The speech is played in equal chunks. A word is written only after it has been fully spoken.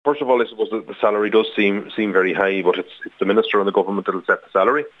First of all, I suppose the salary does seem very high, but it's the Minister and the government that will set the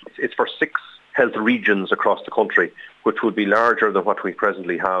salary. It's for 6 health regions across the country, which would be larger than what we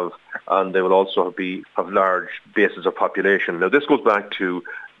presently have, and they will also have large bases of population. Now, this goes back to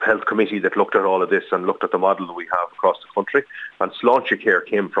the Health Committee that looked at all of this and looked at the model that we have across the country, and Sligo Care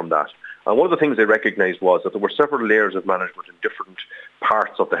came from that. And one of the things they recognised was that there were several layers of management in different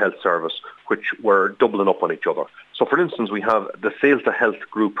parts of the health service which were doubling up on each other. So, for instance, we have the Sales to Health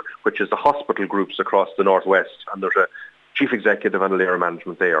group, which is the hospital groups across the northwest, and there's a chief executive and a layer of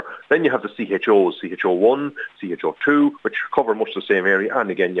management there. Then you have the CHOs, CHO1, CHO2, which cover much the same area,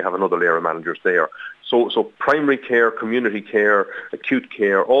 and again you have another layer of managers there. So primary care, community care, acute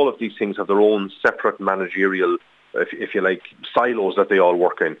care, all of these things have their own separate managerial, if you like, silos that they all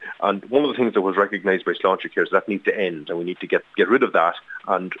work in. And one of the things that was recognised by Sligo Care is that needs to end, and we need to get rid of that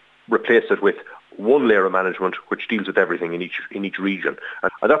and replace it with one layer of management which deals with everything in each region.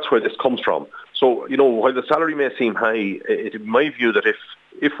 And that's where this comes from. So, while the salary may seem high, in my view that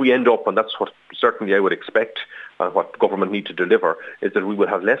if we end up, and that's what certainly I would expect, and what government need to deliver, is that we will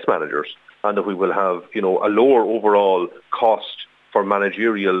have less managers and that we will have, a lower overall cost for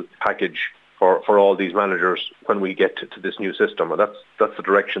managerial package for all these managers when we get to this new system. And that's the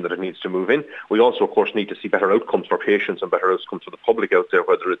direction that it needs to move in. We also, of course, need to see better outcomes for patients and better outcomes for the public out there,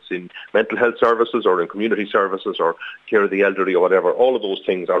 whether it's in mental health services or in community services or care of the elderly or whatever. All of those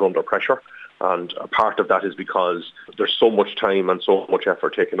things are under pressure. And a part of that is because there's so much time and so much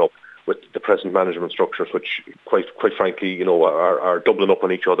effort taken up with the present management structures, which quite frankly, are doubling up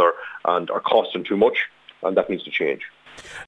on each other and are costing too much, and that needs to change.